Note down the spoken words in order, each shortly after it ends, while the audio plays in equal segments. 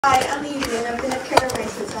Hi, I'm Yvie and I've been at Koku-Ryu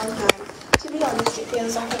since I was 9. To be honest, it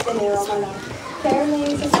feels like I've been here all my life.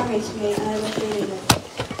 Koku-Ryu is a family to me and I love being in it.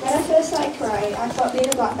 When I first started karate, I thought being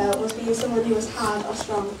a black belt was being someone who was hard or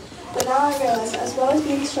strong. But now I realise that as well as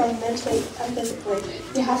being strong mentally and physically,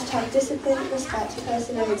 you have to have discipline, respect,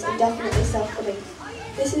 perseverance and definitely self-belief.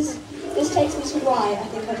 This takes me to why I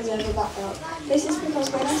think I deserve a black belt. This is because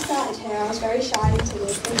when I started here I was very shy and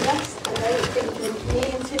timid, and yes, I know thinking me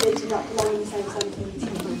and timid do not belong in the same sentence.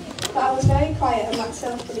 But I was very quiet and lacked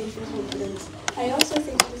self-belief and confidence. I also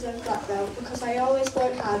think I deserve a black belt because I always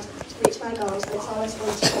work hard to reach my goals and it's always fun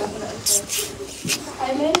to work on it.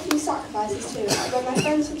 I made a few sacrifices too. When my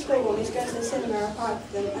friends from school want me to go to the cinema or park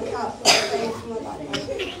with them, I can't afford to pay for my black belt.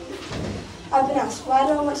 I've been asked, why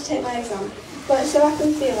do I want to take my exam? But so I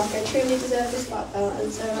can feel like I truly deserve this black belt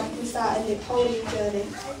and so I can start a whole new journey.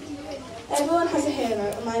 Everyone has a hero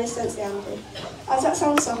and mine is Sensei Andy. As that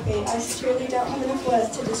sounds soppy, I truly don't have enough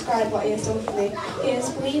words to describe what he has done for me. He has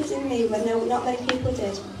believed in me when not many people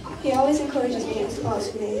did. He always encourages me and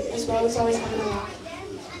supports me, as well as always having a laugh.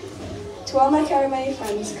 To all my Koku-Ryu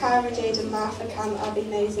friends, Cara, Jade, Martha, Cam, Abby,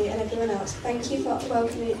 Maisie and everyone else, thank you for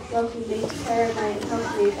welcoming me to Koku-Ryu and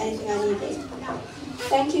helping me with anything I needed.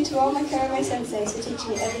 Thank you to all my Koku-Ryu senseis for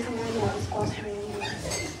teaching me everything I know and supporting me in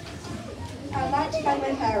life. I would like to thank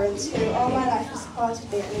my parents who all my life have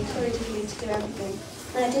supported me and encouraged me to do everything.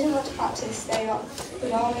 When I didn't want to practice, they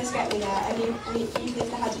would always get me there, and even if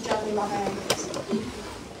they had to drag me by my ankles.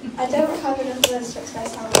 I don't have enough words to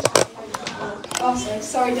express how much I thank you. Also,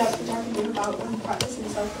 sorry Dad for dragging you about when practicing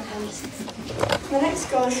self-defense. My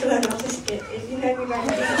next goal is to learn how to skip. If you know me very well,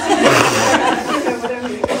 you know what I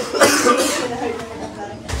mean. Thank you, and I hope you